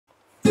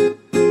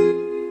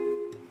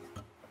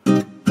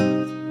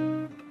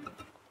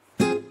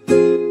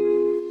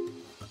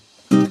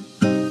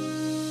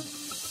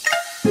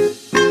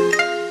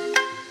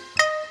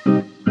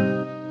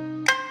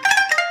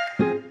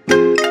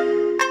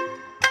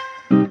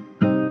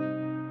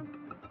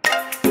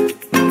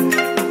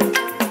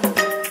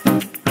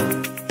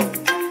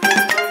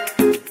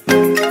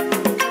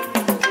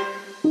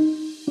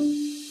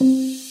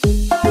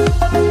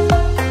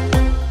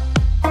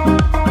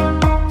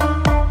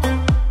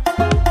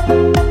Hi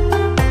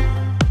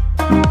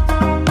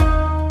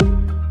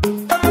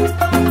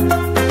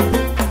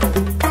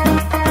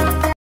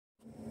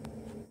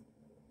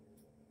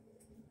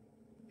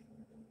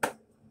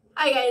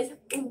guys,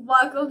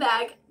 welcome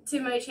back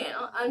to my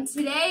channel.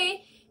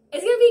 Today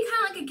it's gonna be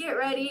kind of like a get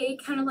ready,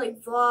 kind of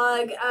like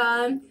vlog.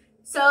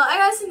 So I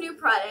got some new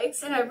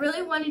products and I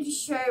really wanted to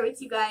share it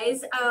with you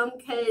guys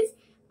because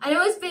I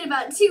know it's been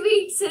about 2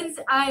 weeks since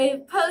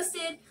I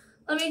posted.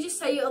 Let me just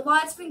tell you, a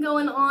lot's been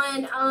going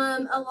on.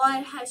 A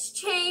lot has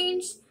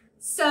changed.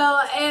 So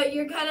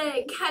you're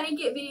gonna kind of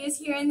get videos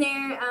here and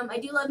there. I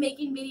do love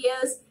making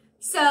videos.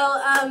 So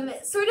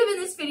sort of in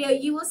this video,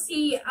 you will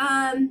see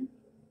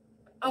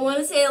I want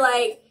to say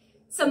like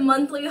some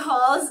monthly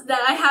hauls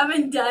that I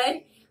haven't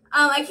done.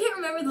 I can't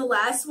remember the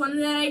last one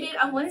that I did.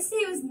 I want to say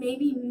it was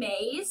maybe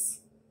May's.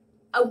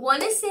 I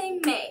want to say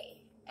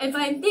May. If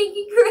I'm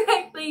thinking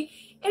correctly,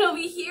 it'll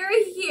be here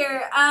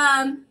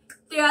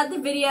throughout the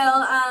video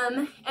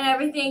and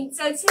everything.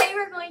 So today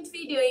we're going to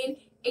be doing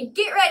a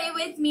get ready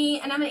with me,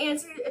 and I'm going to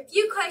answer a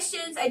few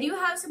questions. I do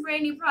have some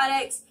brand new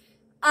products.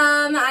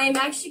 I'm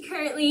actually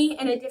currently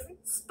in a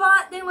different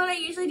spot than when I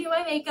usually do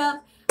my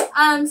makeup.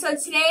 So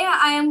today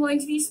I am going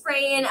to be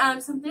spraying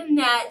something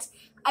that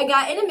I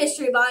got in a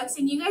mystery box,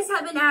 and you guys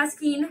have been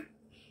asking,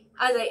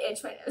 as I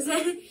itch my nose,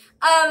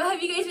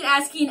 have you guys been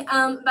asking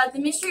about the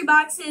mystery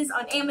boxes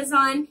on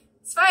Amazon?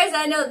 As far as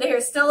I know, they're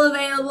still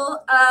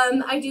available.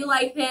 I do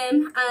like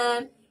them.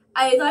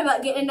 I thought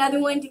about getting another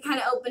one to kind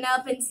of open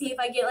up and see if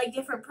I get like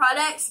different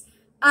products.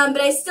 But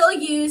I still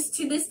use,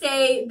 to this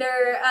day,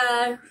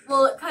 their,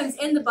 well, it comes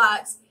in the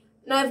box,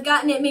 and I've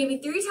gotten it maybe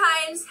 3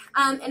 times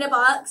in a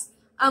box.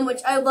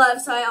 Which I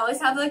love, so I always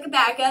have like a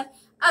backup.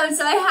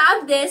 So I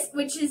have this,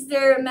 which is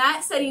their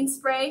matte setting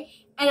spray,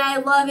 and I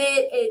love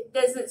it. It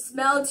doesn't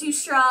smell too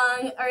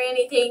strong or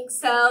anything,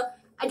 so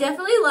I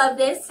definitely love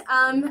this.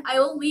 I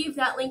will leave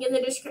that link in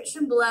the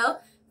description below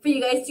for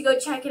you guys to go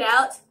check it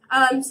out.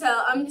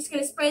 So I'm just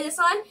gonna spray this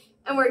on,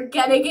 and we're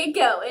gonna get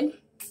going.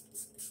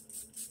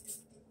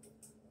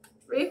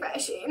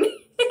 Refreshing.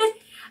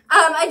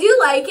 I do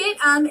like it.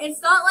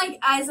 It's not like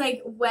as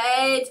like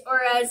wet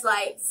or as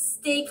like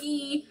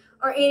sticky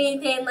or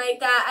anything like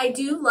that. I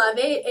do love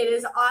it. It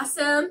is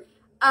awesome.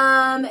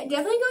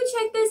 Definitely go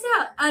check this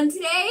out.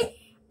 Today,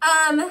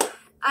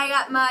 I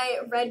got my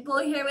Red Bull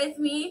here with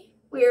me.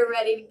 We're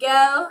ready to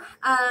go.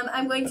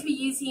 I'm going to be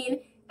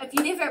using a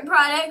few different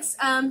products,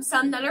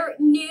 some that are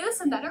new,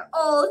 some that are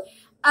old.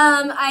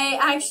 I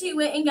actually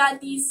went and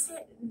got these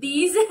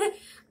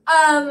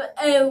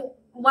a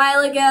while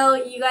ago.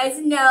 You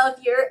guys know,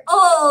 if you're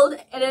old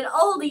and an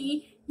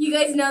oldie, you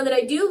guys know that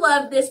I do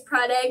love this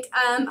product.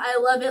 I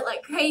love it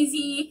like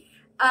crazy.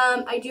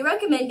 I do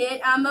recommend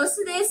it. Most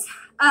of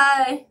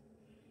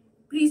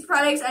these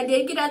products I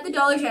did get at the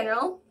Dollar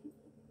General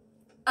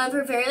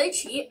for fairly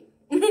cheap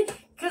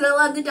because I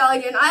love the Dollar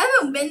General. I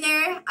haven't been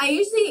there.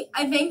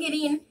 I've been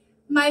getting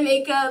my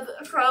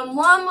makeup from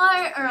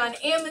Walmart or on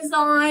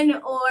Amazon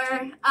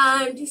or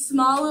just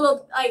small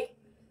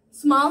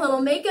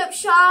little makeup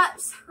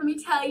shops. Let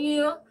me tell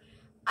you,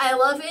 I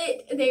love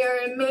it. They are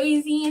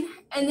amazing,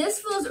 and this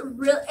feels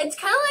real. It's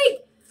kind of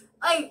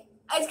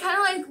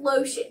like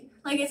lotion.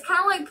 Like it's kind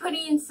of like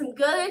putting some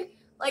good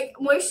like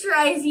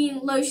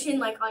moisturizing lotion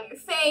like on your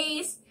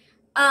face.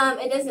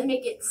 It doesn't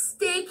make it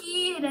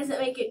sticky. It doesn't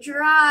make it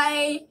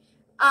dry.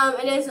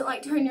 It doesn't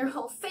like turn your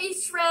whole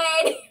face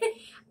red.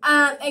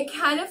 It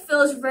kind of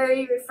feels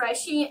very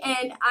refreshing,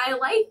 and I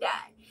like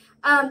that.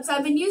 So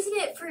I've been using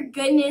it for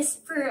goodness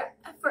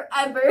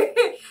forever.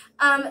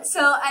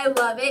 So I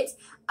love it.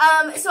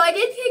 So I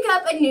did pick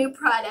up a new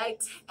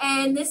product,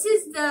 and this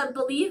is the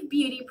Believe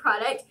Beauty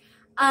product.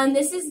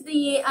 This is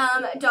the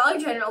Dollar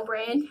General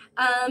brand,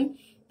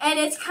 and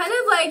it's kind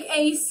of like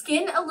a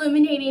skin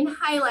illuminating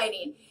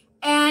highlighting.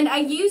 And I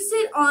used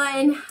it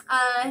on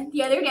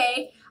the other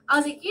day. I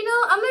was like, you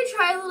know, I'm going to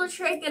try a little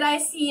trick that I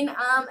seen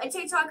a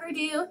TikToker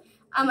do.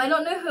 I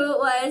don't know who it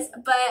was,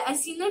 but I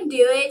seen them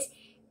do it.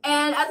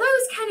 And I thought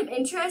it was kind of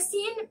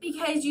interesting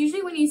because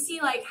usually when you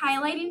see like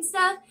highlighting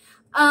stuff,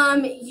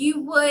 you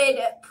would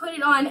put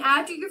it on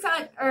after your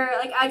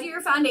after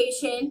your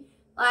foundation,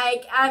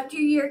 like after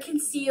your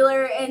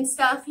concealer and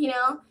stuff, you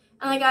know,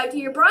 and like after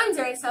your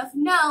bronzer and stuff.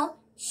 No,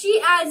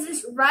 she adds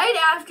this right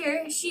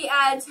after she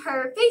adds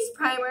her face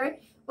primer,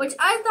 which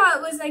I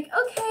thought was like,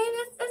 okay,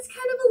 that's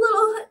kind of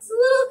it's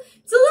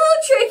a little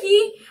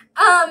tricky.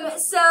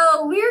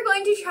 So we're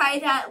going to try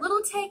that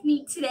little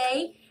technique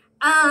today.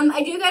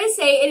 I do gotta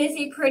say, it is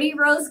a pretty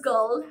rose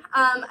gold.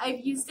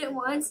 I've used it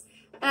once,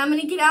 and I'm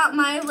gonna get out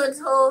my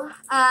little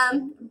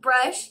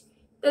brush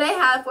that I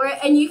have for it,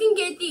 and you can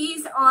get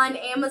these on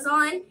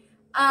Amazon.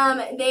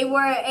 They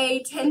were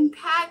a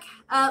 10-pack.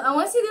 I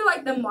want to say they're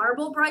like the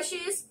marble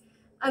brushes,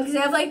 because they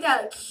have like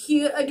that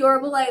cute,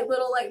 adorable, like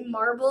little like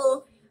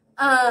marble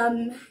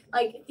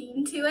like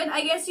theme to it,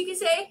 I guess you could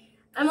say.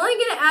 I'm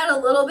only gonna add a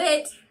little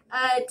bit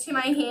to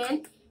my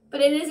hand. But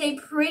it is a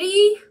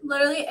pretty,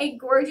 literally a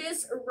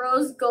gorgeous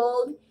rose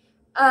gold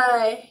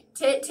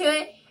tint to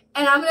it.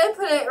 And I'm going to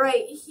put it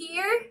right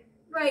here,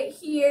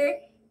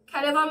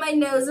 kind of on my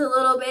nose a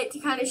little bit to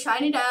kind of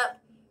shine it up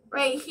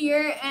right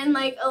here, and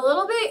like a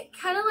little bit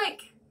kind of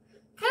like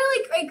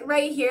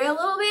right here a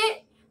little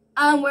bit,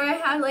 where I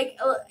have like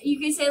you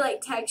could say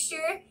like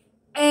texture.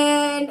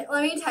 And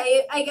let me tell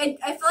you, I feel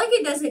like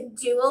it doesn't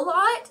do a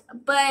lot,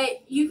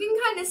 but you can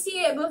kind of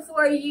see it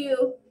before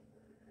you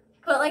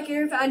put like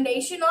your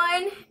foundation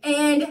on.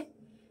 And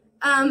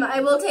I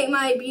will take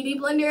my beauty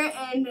blender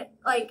and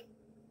like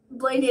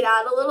blend it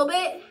out a little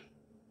bit.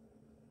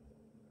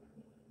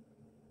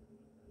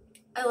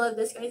 I love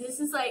this, guys. This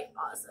is like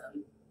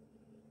awesome.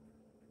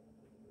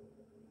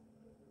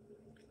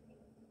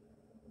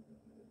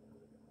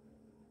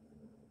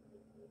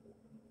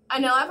 I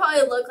know I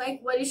probably look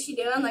like, what is she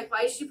doing? Like,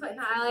 why is she putting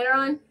highlighter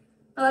on?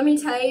 But let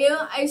me tell you,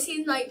 I've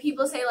seen like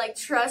people say like,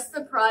 trust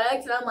the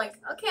product. And I'm like,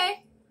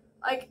 okay.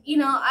 Like, you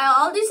know,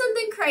 I'll do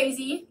something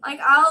crazy.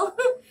 Like, I'll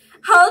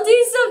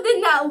do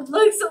something that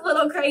looks a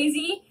little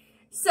crazy.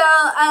 So,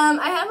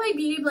 I have my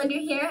beauty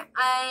blender here.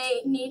 I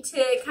need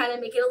to kind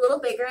of make it a little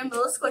bigger and a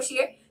little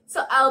squishier.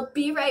 So, I'll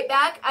be right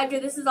back after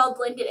this is all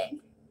blended in.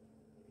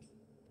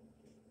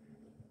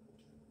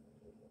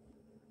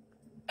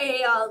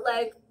 Hey, y'all,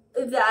 like,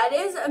 that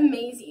is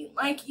amazing.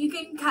 Like, you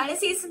can kind of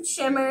see some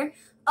shimmer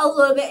a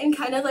little bit and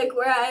kind of like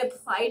where I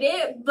applied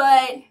it,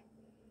 but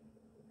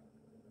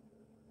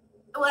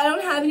well, I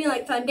don't have any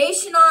like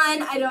foundation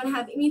on. I don't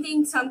have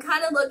anything, so I'm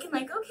kind of looking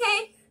like,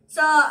 okay.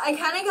 So I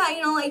kind of got,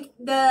 you know, like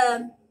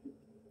the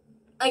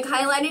like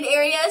highlighted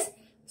areas,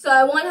 so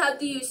I won't have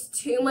to use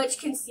too much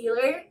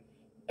concealer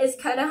is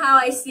kind of how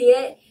I see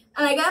it.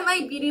 And I got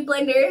my beauty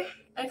blender.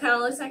 It kind of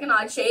looks like an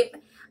odd shape.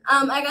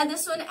 I got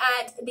this one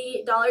at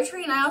the Dollar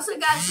Tree, and I also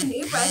got some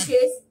new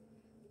brushes.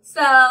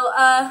 So,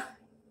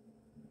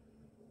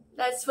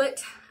 that's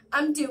what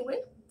I'm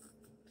doing.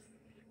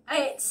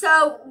 Alright,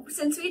 so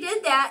since we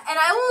did that, and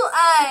I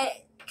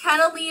will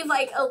kind of leave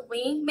like a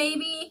link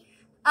maybe,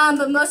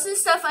 but most of the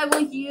stuff I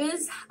will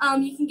use,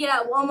 you can get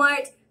at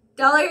Walmart,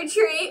 Dollar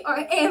Tree, or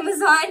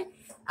Amazon.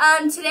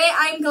 Today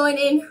I'm going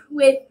in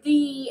with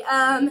the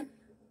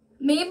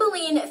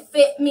Maybelline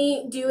Fit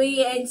Me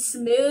Dewy and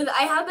Smooth.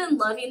 I have been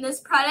loving this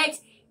product,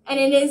 and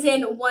it is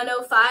in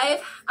 105.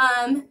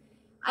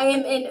 I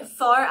am in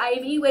Far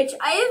Ivy, which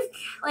I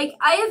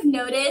have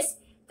noticed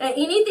that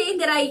anything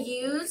that I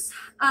use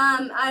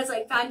as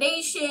like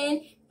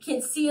foundation,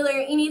 concealer,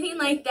 anything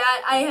like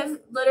that, I have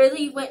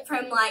literally went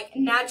from like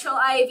natural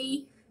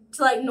ivy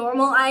to like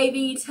normal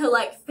ivy to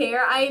like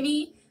fair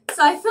ivy.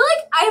 So I feel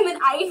like I'm an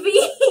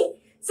ivy.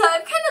 So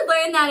I've kind of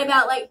learned that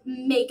about like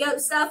makeup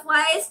stuff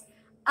wise.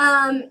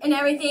 And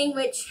everything,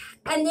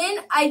 and then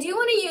I do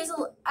want to use,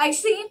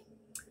 actually,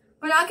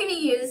 we're not going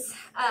to use,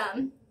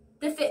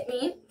 the Fit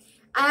Me.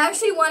 I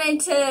actually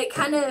wanted to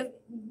kind of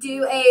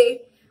do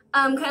a,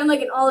 kind of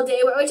like an all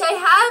day wear, which I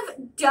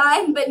have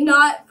done, but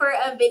not for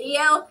a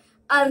video.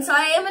 So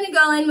I am going to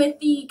go in with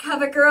the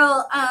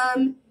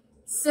CoverGirl,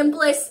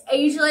 Simplest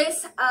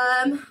Ageless.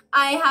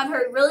 I have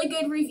heard really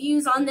good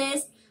reviews on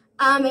this.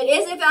 It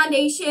is a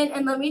foundation,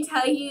 and let me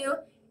tell you,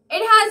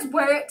 it has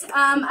worked.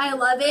 I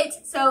love it.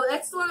 So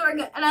that's the one we're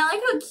good. And I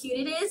like how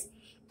cute it is.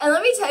 And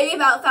let me tell you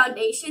about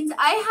foundations.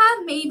 I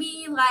have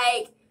maybe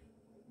like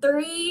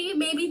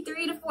maybe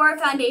 3 to 4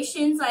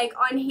 foundations like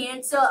on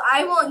hand. So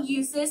I won't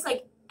use this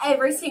like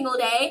every single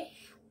day.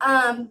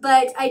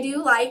 But I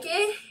do like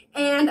it.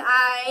 And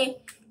I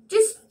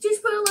just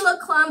put a little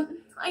clump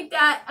like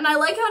that. And I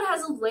like how it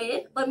has a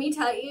lid. Let me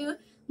tell you.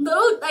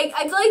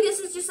 I feel like this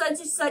is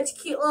just such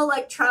cute little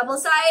like travel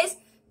size,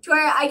 to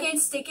where I can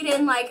stick it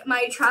in like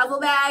my travel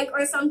bag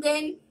or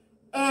something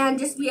and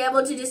just be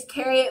able to just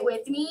carry it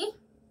with me.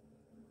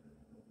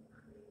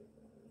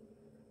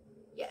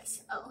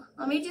 Yes. Oh,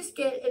 let me just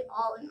get it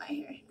all in my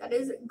hair. That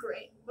is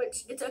great,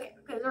 which it's okay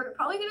because we're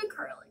probably going to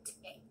curl it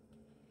today.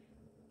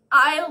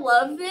 I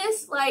love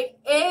this. Like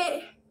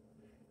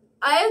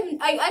I'm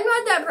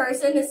not that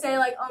person to say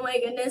like, oh my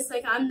goodness,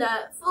 like I'm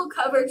that full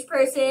coverage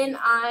person.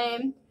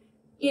 I'm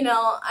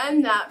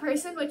that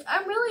person, which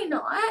I'm really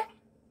not.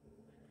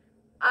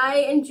 I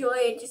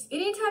enjoy just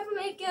any type of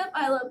makeup.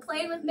 I love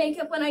playing with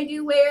makeup when I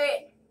do wear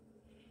it.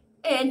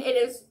 And it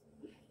is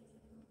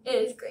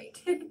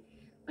great. Let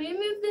me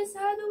move this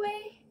out of the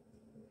way.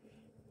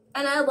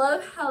 And I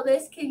love how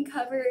this can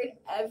cover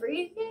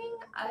everything.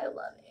 I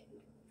love it.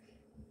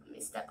 Let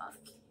me step off.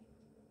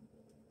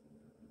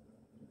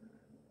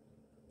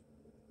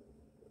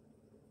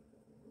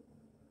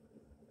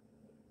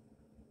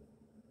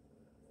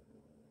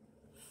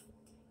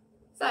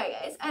 Sorry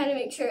guys, I had to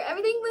make sure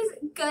everything was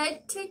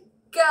good to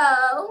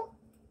go.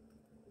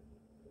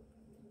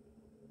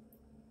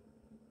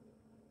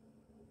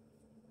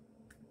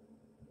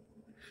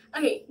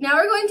 Okay, now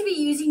we're going to be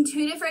using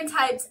 2 different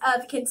types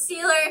of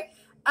concealer.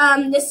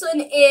 This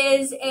one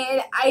is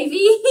an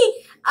Ivy,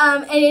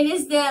 and it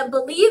is the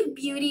Believe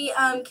Beauty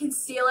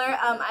concealer.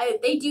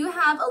 They do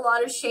have a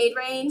lot of shade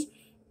range.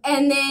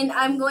 And then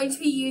I'm going to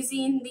be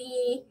using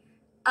the,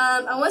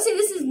 I want to say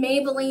this is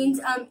Maybelline's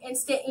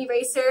Instant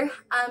Eraser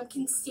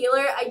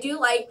concealer. I do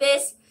like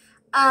this,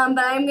 but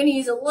I'm going to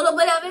use a little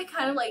bit of it,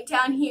 kind of like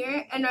down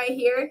here and right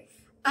here.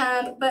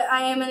 but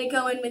I am going to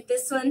go in with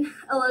this one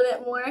a little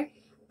bit more.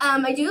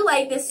 I do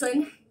like this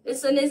one.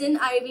 This one is in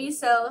Ivy,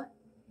 so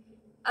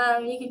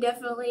you can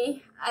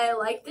definitely, I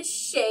like the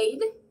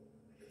shade.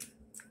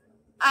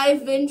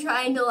 I've been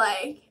trying to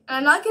and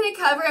I'm not going to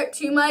cover up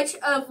too much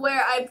of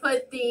where I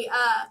put the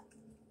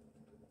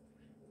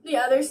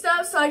other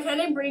stuff, so I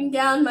kind of bring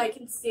down my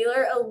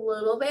concealer a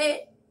little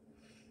bit.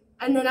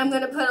 And then I'm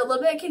going to put a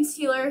little bit of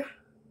concealer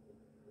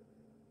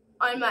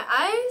on my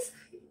eyes,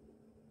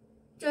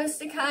 just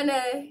to kind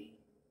of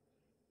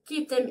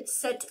keep them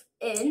set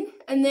in.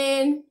 And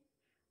then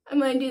I'm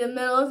going to do the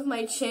middle of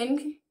my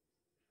chin,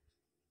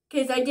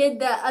 because I did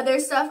the other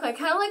stuff kind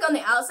of like on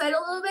the outside a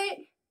little bit.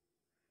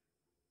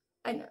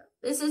 I know,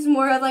 this is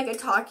more of like a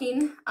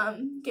talking,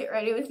 get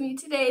ready with me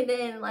today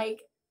than like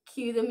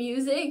cue the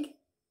music.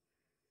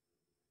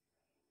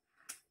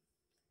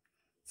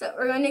 So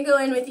we're going to go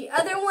in with the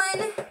other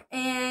one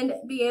and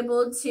be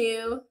able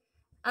to,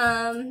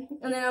 and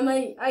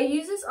then I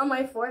use this on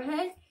my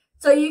forehead.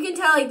 So you can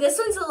tell like this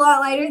one's a lot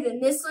lighter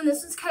than this one.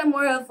 This one's kind of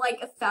more of like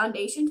a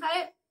foundation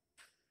type.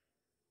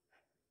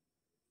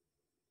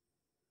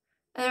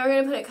 And then we're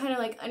going to put it kind of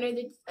like under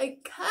the,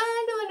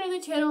 under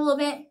the chin a little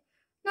bit.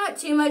 Not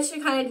too much to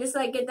kind of just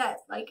like get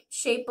that like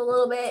shape a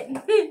little bit,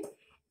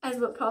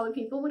 as what probably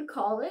people would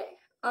call it.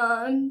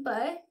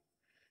 But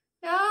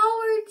now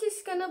we're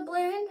just gonna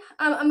blend.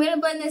 I'm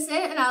gonna blend this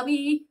in, and I'll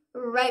be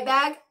right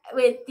back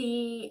with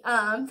the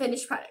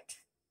finished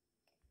product.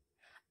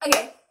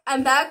 Okay,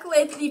 I'm back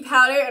with the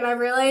powder, and I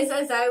realized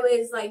as I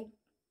was like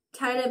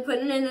kind of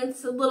putting it in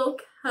this little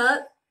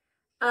cup,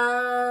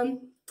 I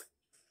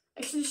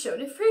should have showed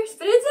it first,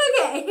 but it's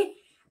okay.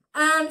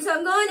 So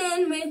I'm going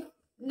in with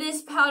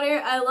this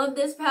powder. I love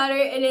this powder.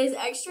 It is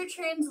extra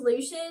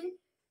translucent,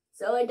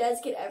 so it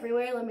does get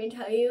everywhere. Let me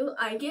tell you,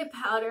 I get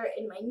powder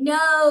in my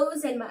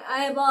nose and my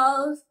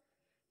eyeballs.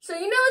 So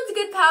you know it's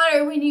good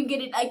powder when you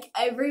get it like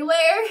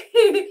everywhere.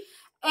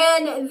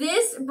 And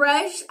this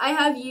brush, I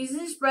have used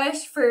this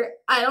brush for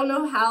I don't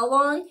know how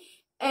long,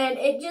 and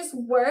it just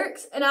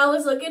works. And I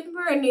was looking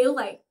for a new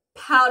like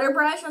powder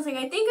brush. I was like,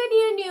 I think I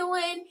need a new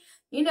one.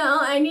 You know,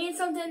 I need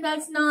something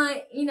that's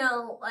not, you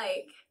know,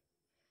 like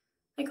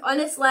on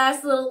its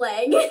last little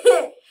leg.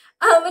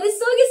 But it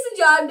still gets the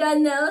job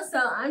done though,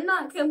 so I'm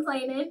not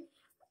complaining.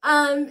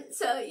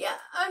 So yeah,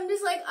 I'm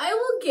just like,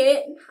 I'll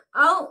get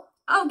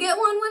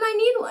one when I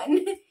need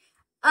one.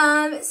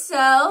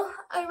 So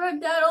I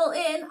rubbed that all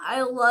in.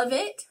 I love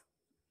it.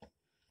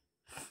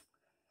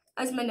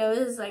 As my nose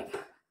is like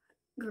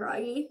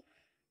groggy.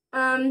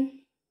 I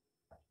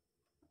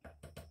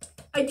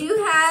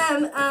do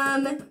have,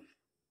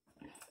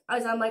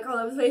 as I'm like all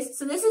over the place.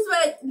 So this is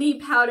what the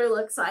powder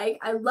looks like.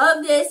 I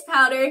love this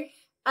powder.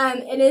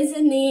 It is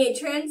in the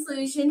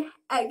translucent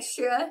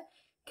extra,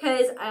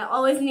 because I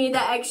always need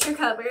that extra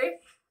cover.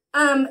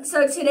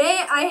 So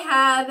today I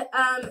have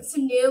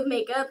some new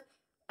makeup,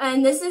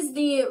 and this is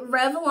the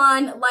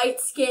Revlon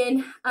Light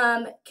Skin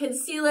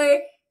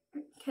concealer,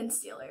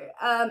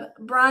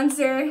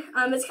 bronzer.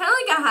 It's kind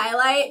of like a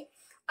highlight.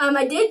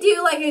 I did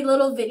do like a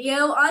little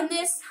video on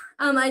this,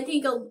 I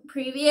think a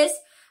previous.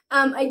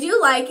 I do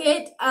like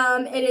it.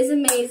 It is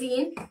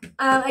amazing.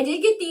 I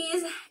did get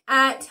these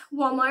at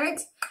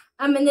Walmart.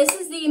 And this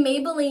is the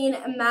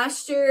Maybelline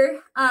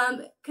Master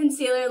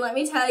Concealer. Let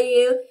me tell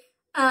you,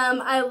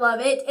 I love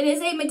it. It is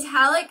a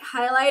metallic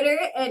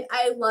highlighter, and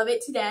I love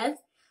it to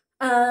death.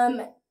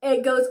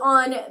 It goes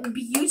on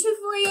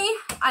beautifully.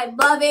 I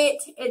love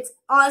it. It's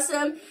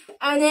awesome.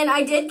 And then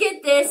I did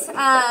get this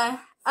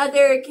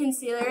other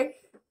concealer.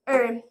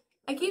 I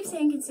keep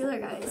saying concealer,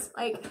 guys.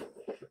 Like,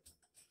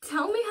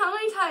 tell me how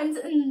many times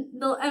in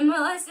my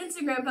last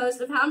Instagram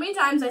post of how many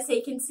times I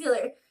say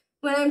concealer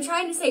when I'm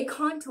trying to say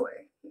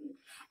contour.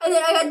 And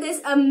then I got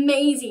this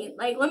amazing,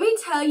 like, let me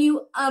tell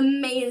you,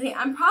 amazing.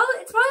 It's probably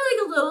like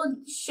a little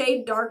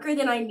shade darker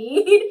than I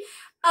need,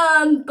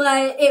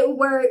 but it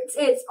works.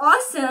 It's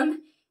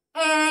awesome,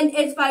 and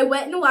it's by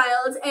Wet n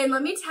Wild, and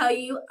let me tell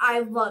you, I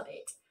love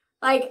it.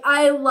 Like,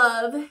 I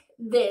love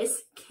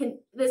this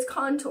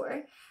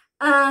contour.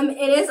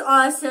 It is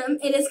awesome.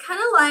 It is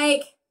kind of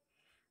like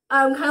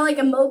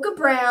a mocha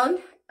brown,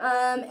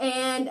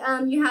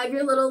 and you have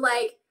your little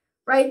like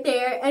right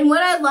there. And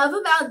what I love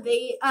about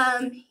the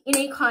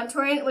in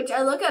contouring, which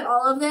I look at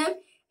all of them,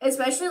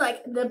 especially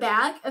like the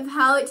back of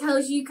how it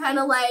tells you kind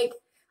of like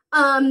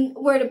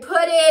where to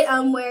put it,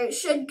 where it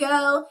should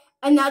go.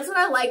 And that's what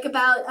I like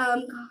about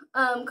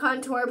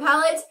contour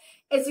palettes.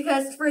 It's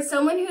because for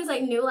someone who's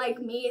like new like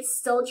me,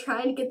 still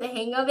trying to get the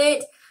hang of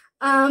it,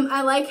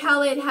 I like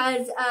how it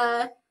has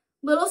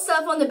little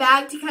stuff on the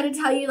back to kind of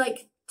tell you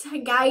like to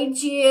guide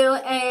you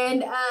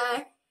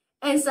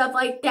and stuff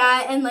like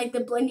that, and like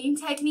the blending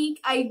technique.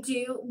 I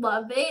do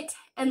love it,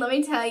 and let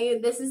me tell you,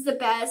 this is the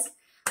best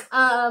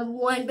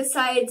one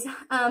besides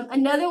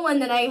another one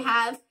that I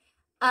have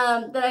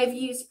that I've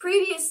used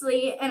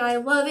previously, and I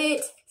love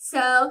it.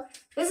 So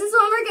this is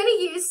what we're going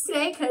to use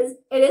today because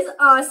it is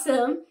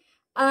awesome.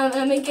 I'm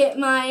going to get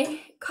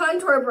my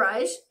contour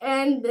brush,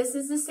 and this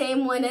is the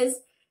same one as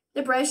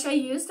the brush I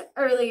used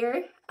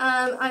earlier.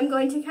 I'm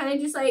going to kind of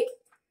just like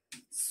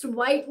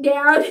swipe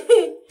down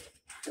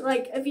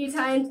like a few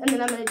times, and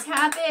then I'm going to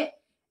tap it.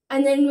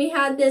 And then we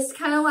have this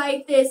kind of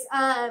like this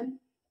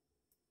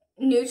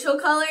neutral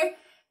color,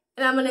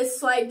 and I'm going to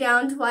swipe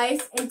down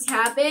twice and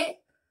tap it.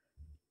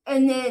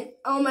 And then,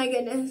 oh my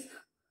goodness.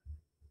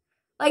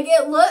 Like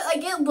it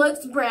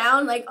looks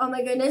brown, like oh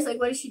my goodness, like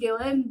what is she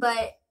doing?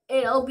 But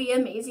it'll be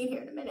amazing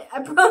here in a minute,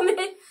 I promise.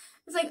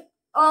 It's like,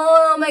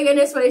 oh my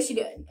goodness, what is she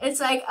doing? It's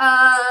like,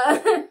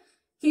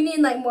 you need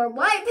like more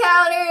white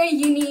powder,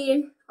 you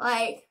need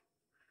like,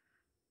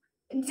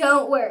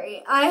 don't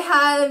worry. I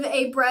have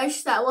a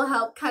brush that will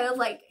help kind of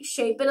like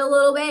shape it a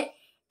little bit.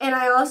 And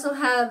I also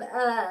have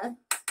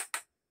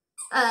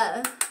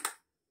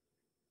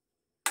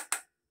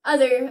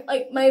other,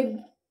 like my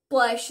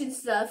blush and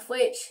stuff,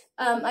 which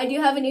I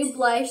do have a new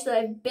blush that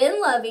I've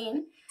been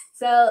loving,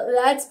 so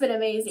that's been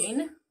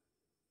amazing.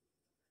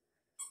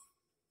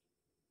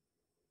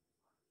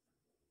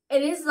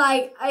 It is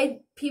like,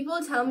 people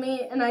tell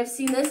me, and I've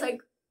seen this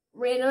like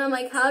random, I'm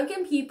like, how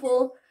can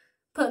people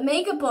put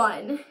makeup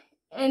on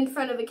in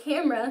front of a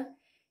camera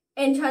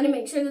and try to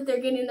make sure that they're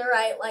getting the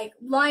right like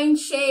line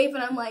shape?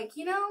 And I'm like,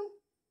 you know,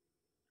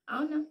 I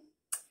don't know,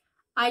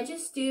 I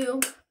just do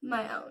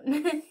my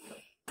own.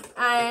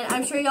 And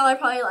I'm sure y'all are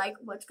probably like,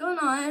 what's going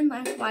on?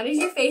 Like, why does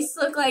your face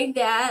look like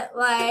that?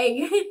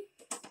 Like,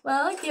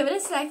 well, give it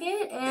a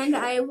second and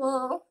I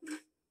will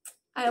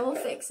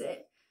fix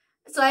it.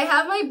 So I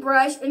have my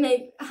brush and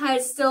it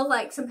has still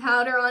like some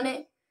powder on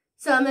it.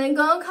 So I'm going to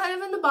go kind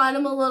of in the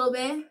bottom a little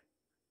bit.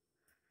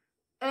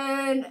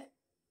 And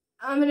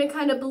I'm going to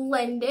kind of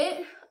blend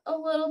it a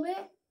little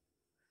bit.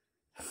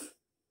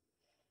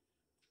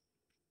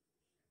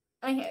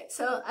 Okay,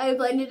 so I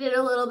blended it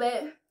a little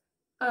bit.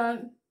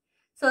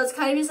 So it's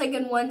kind of just like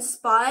in one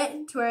spot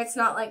to where it's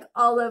not like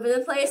all over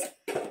the place.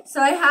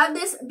 So I have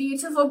this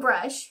beautiful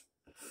brush.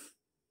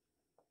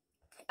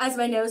 As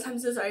my nose, I'm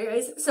so sorry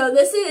guys. So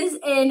this is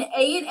an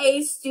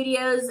A&A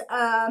Studios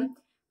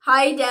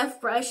high def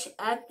brush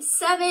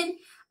F7.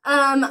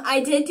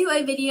 I did do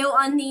a video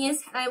on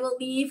these, and I will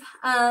leave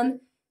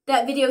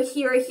that video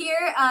here or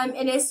here.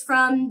 It is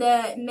from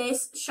the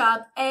Miss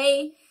Shop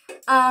A,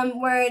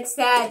 where it's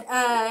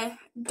that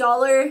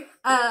dollar,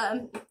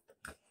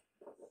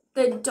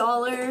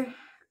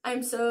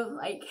 I'm so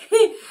like,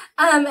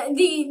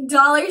 the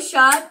dollar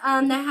shop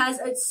that has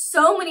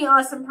so many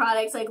awesome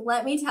products. Like,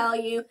 let me tell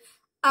you,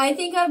 I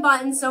think I've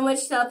bought so much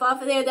stuff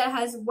off of there that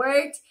has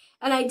worked,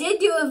 and I did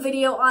do a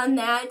video on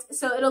that,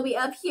 so it'll be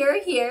up here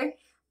or here.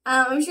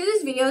 I'm sure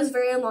this video is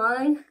very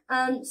long,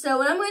 so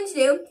what I'm going to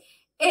do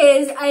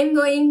is I'm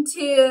going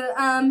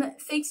to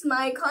fix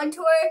my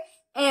contour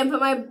and put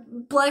my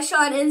blush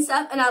on and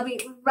stuff, and I'll be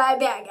right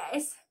back,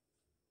 guys.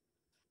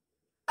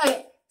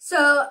 Okay,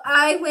 so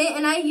I went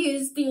and I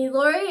used the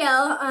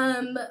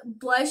L'Oreal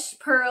Blush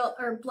Pearl,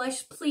 or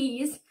Blush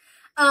Please.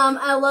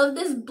 I love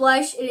this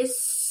blush. It is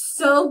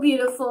so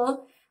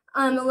beautiful.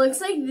 It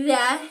looks like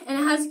that, and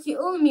it has a cute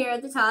little mirror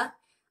at the top.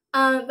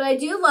 But I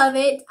do love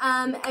it.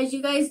 As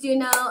you guys do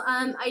know,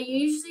 I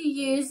usually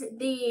use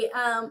the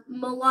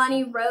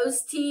Milani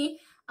Rose Tea.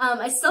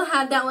 I still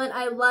have that one.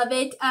 I love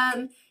it.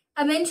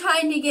 I've been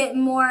trying to get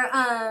more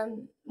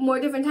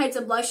different types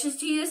of blushes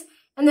to use.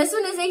 And this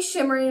one is a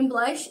shimmering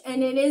blush,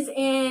 and it is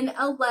in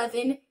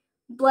 11,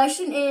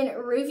 blushing in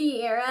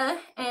Riviera,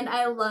 and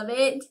I love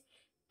it.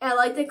 I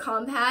like the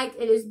compact.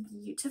 It is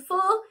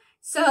beautiful.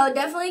 So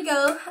definitely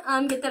go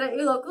get that at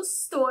your local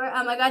store.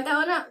 I got that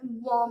one at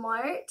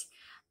Walmart.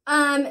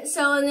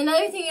 So and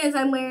another thing is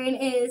I'm wearing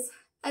is,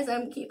 as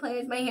I keep playing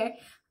with my hair,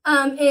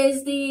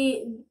 is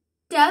the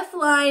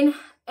Deathline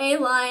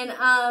A-Line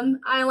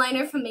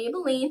eyeliner from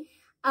Maybelline.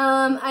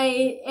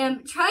 I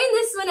am trying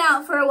this one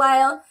out for a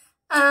while.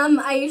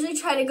 I usually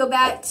try to go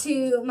back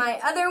to my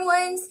other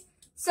ones.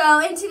 So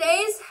in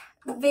today's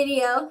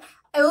video,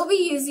 I will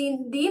be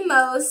using the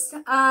most,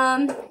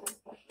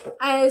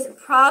 as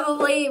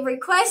probably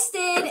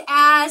requested,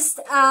 asked,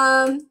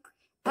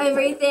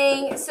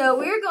 everything. So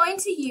we're going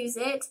to use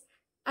it,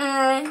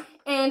 and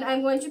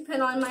I'm going to put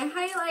on my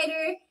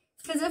highlighter,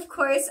 because of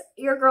course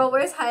your girl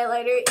wears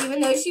highlighter,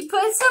 even though she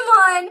puts some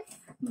on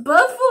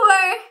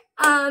before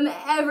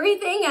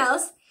everything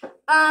else.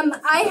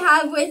 I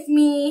have with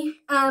me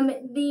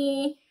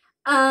the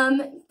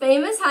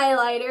famous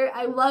highlighter.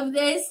 I love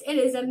this. It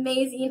is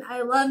amazing.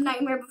 I love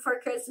Nightmare Before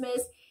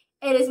Christmas.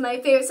 It is my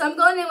favorite. So I'm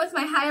going in with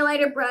my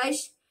highlighter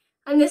brush.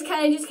 I'm just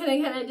kind of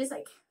just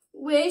like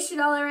wish it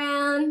all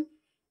around,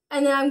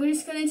 and then I'm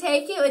just gonna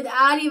take it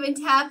without even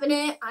tapping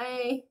it.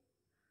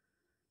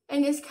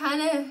 And just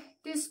kind of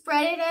just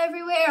spread it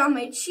everywhere on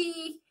my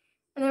cheek,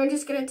 and then we're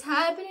just gonna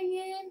tap it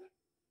again.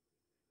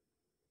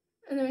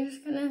 And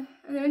then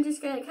we're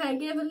just gonna kind of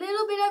give a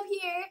little bit up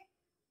here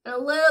and a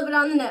little bit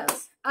on the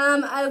nose.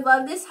 I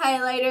love this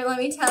highlighter. Let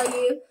me tell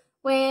you,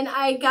 when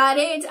I got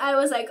it, I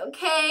was like,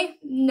 okay,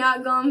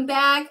 not going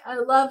back. I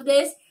love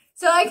this.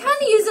 So I kind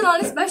of use it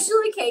on special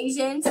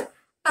occasions.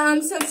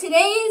 So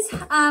today's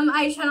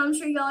eyeshadow, I'm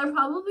sure y'all are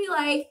probably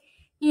like,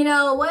 you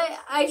know, what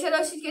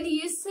eyeshadow she's going to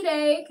use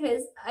today,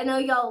 because I know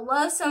y'all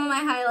love some of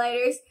my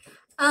highlighters.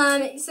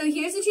 So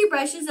here's the two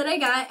brushes that I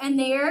got, and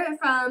they are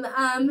from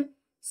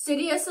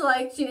Studio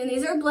Selection, and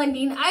these are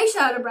blending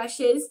eyeshadow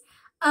brushes.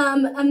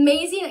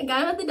 Amazing. I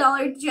got them at the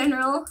Dollar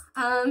General.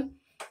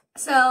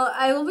 So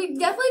I will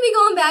definitely be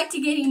going back to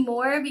getting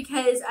more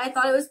because I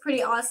thought it was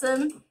pretty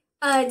awesome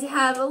to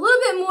have a little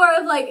bit more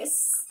of like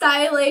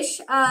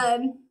stylish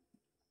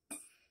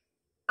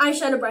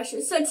eyeshadow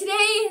brushes. So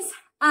today's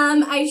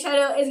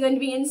eyeshadow is going to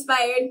be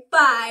inspired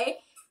by,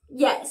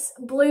 yes,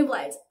 Blue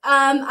Bloods.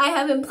 I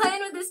have been playing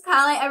with this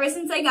palette ever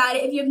since I got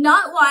it. If you have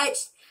not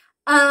watched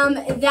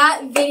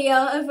that video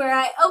of where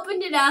I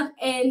opened it up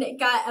and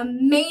got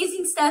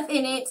amazing stuff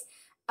in it,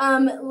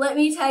 let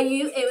me tell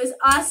you, it was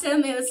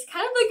awesome. It was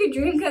kind of like a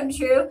dream come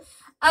true.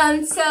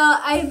 So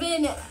I've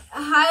been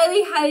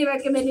highly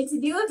recommended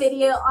to do a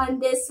video on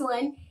this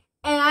one,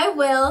 and I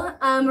will.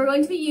 We're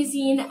going to be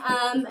using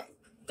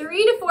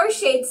 3 to 4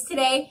 shades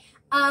today.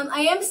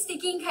 I am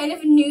sticking kind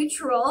of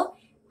neutral.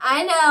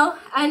 I know.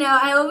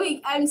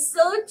 I'm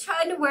still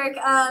trying to work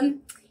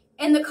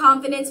in the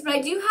confidence, but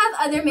I do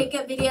have other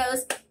makeup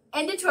videos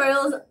and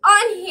tutorials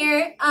on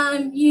here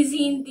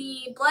using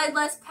the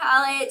Bloodlust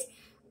palette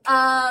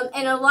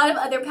and a lot of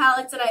other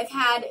palettes that I've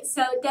had.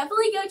 So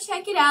definitely go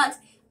check it out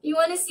if you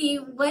want to see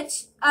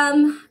which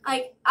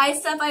like eye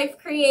stuff I've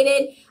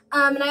created.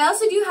 And I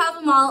also do have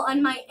them all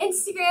on my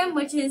Instagram,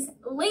 which is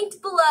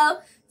linked below.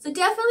 So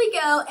definitely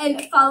go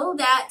and follow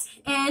that,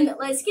 and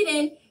let's get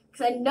in,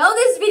 because I know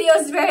this video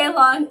is very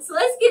long. So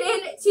let's get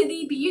into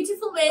the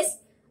Beautiful Miss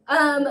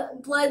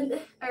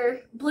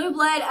Blue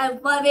Blood. I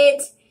love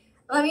it.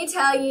 Let me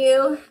tell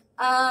you,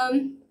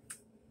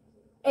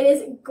 it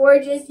is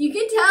gorgeous. You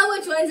can tell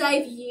which ones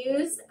I've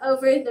used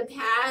over the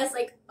past.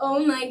 Like, oh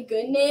my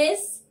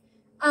goodness.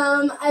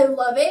 I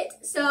love it.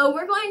 So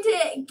we're going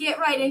to get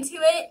right into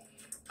it.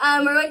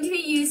 We're going to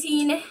be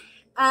using,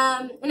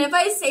 and if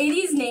I say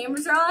these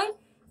names wrong,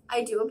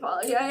 I do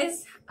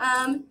apologize.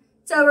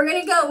 So we're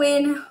going to go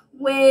in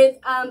with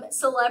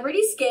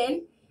Celebrity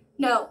Skin.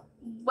 No,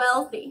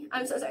 Wealthy.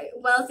 I'm so sorry.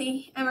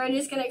 Wealthy. And we're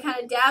just going to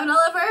kind of dab it all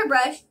over our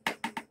brush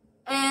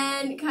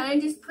and kind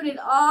of just put it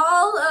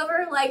all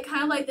over, like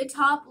kind of like the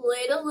top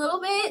lid a little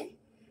bit.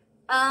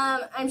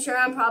 I'm sure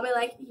I'm probably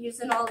like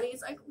using all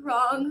these like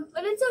wrong,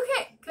 but it's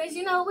okay, because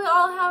you know we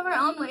all have our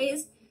own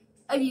ways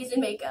of using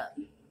makeup.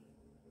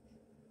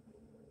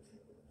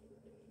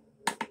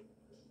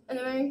 And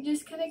then we're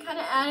just gonna kind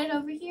of add it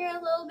over here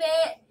a little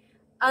bit.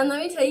 Let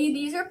me tell you,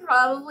 these are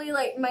probably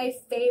like my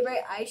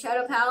favorite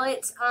eyeshadow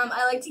palettes.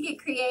 I like to get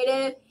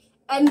creative.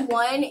 And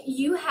one,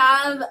 you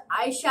have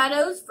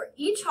eyeshadows for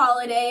each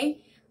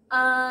holiday,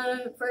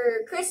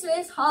 for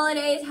Christmas,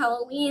 holidays,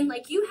 Halloween.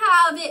 Like, you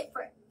have it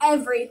for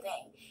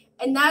everything.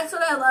 And that's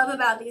what I love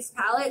about these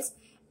palettes.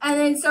 And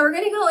then, so we're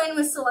going to go in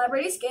with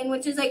Celebrity Skin,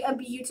 which is like a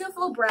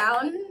beautiful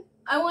brown,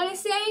 I want to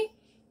say.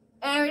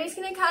 And we're just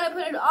going to kind of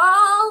put it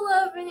all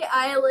over the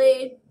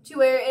eyelid to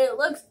where it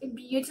looks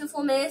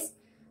beautiful, miss.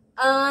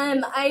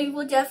 I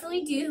will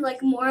definitely do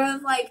like more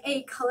of like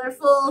a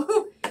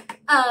colorful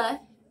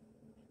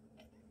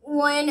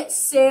one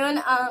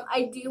soon.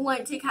 I do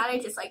want to kind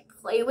of just like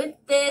play with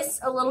this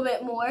a little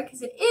bit more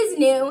because it is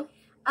new.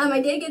 I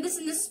did get this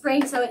in the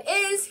spring, so it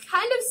is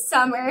kind of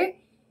summer.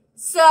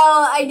 So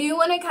I do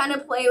want to kind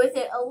of play with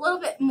it a little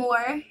bit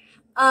more.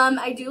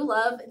 I do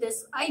love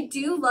this. I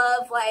do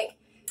love like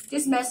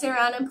just messing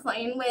around and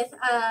playing with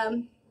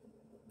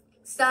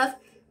stuff.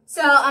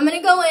 So I'm going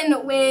to go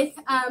in with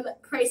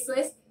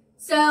Priceless.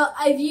 So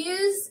I've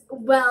used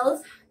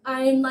Wealth.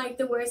 I'm like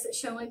the worst at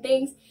showing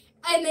things.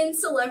 And then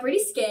Celebrity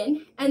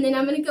Skin. And then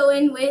I'm going to go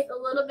in with a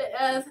little bit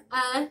of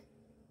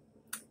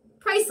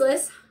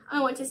Priceless. I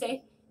want to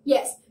say,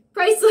 yes,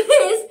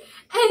 Priceless.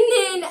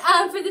 And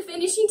then for the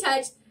finishing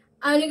touch,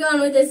 I'm going to go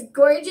in with this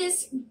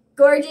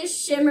gorgeous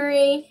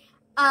shimmery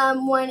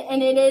one.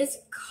 And it is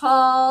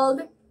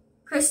called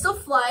Crystal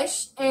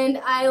Flush. And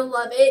I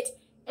love it.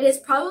 It is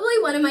probably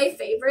one of my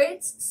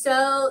favorites,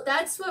 so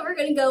that's what we're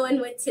going to go in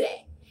with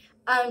today.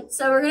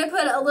 So we're going to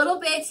put a little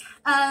bit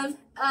of,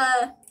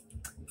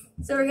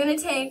 so we're going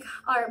to take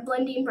our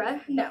blending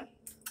brush, no,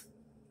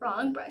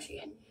 wrong brush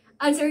again.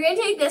 So we're going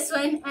to take this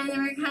one, and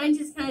then we're kind of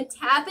just going to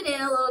tap it in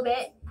a little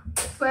bit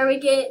where we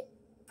get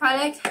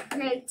product. We're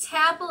going to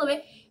tap a little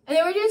bit, and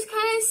then we're just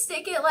kind of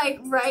stick it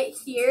like right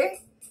here.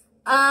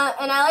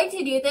 And I like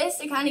to do this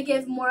to kind of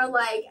give more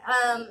like,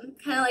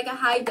 kind of like a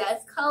high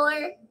depth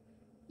color.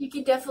 You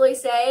could definitely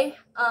say,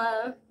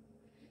 to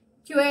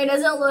where it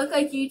doesn't look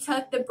like you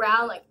tuck the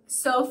brown like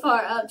so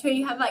far up, to where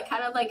you have like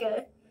kind of like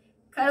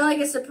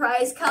a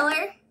surprise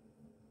color.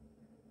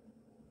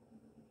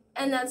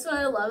 And that's what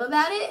I love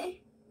about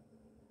it.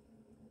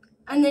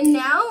 And then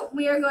now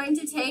we are going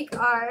to take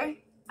our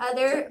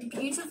other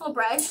beautiful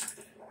brush,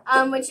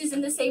 which is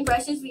in the same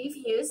brushes we've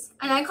used.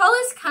 And I call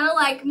this kind of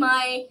like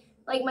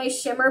my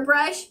shimmer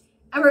brush.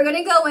 And we're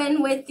going to go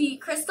in with the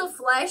Crystal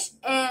Flush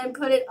and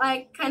put it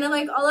like kind of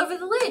like all over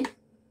the lid.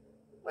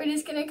 We're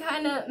just going to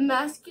kind of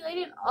masculate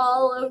it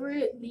all over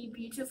the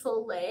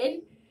beautiful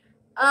lid.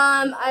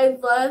 I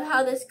love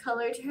how this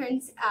color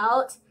turns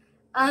out.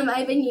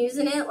 I've been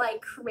using it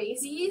like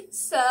crazy,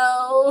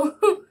 so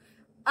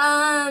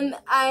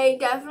I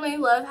definitely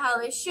love how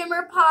the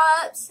shimmer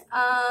pops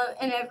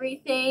and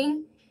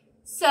everything.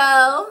 So,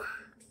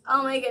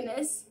 oh my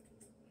goodness.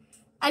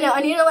 I know,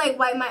 I need to like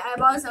wipe my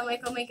eyeballs. I'm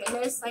like, oh my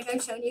goodness, like I'm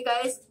showing you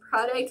guys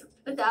product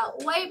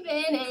without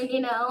wiping, and you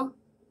know.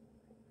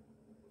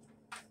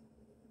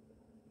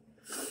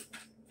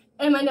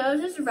 And my nose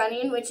is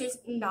running, which is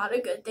not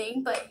a good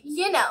thing, but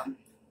you know.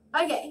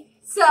 Okay,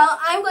 so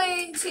I'm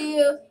going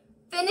to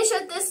finish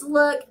up this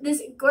look,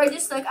 this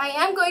gorgeous look. I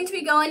am going to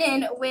be going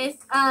in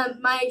with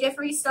my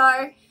Jeffree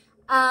Star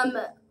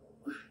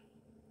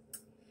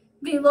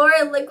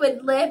Velour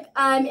Liquid Lip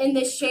in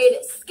the shade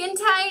Skin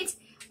Tight.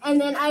 And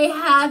then I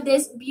have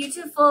this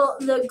beautiful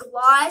lip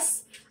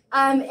gloss.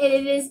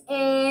 It is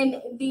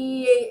in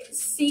the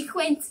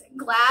sequence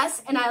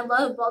glass, and I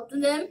love both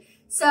of them.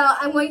 So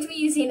I'm going to be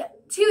using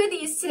 2 of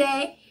these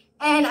today,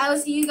 and I will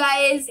see you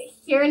guys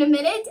here in a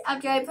minute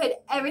after I put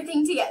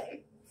everything together.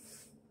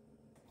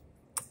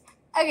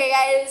 Okay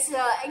guys, so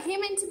I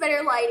came into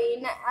better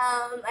lighting.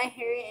 My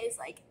hair is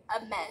like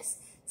a mess.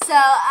 So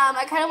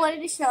I kind of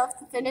wanted to show off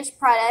the finished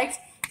product.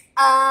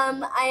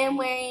 I am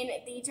wearing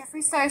the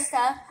Jeffree Star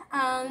stuff.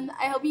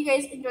 I hope you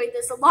guys enjoyed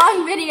this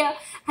long video.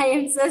 I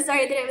am so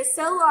sorry that it was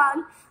so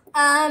long.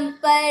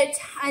 But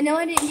I know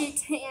I didn't get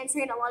to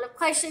answering a lot of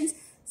questions.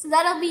 So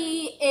that'll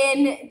be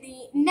in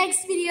the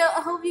next video.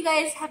 I hope you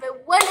guys have a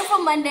wonderful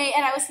Monday,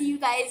 and I will see you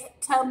guys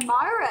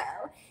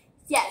tomorrow.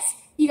 Yes,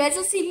 you guys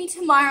will see me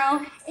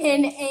tomorrow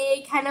in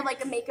a kind of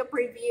like a makeup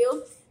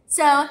review.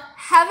 So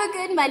have a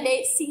good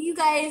Monday. See you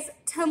guys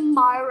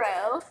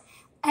tomorrow,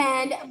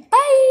 and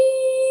bye.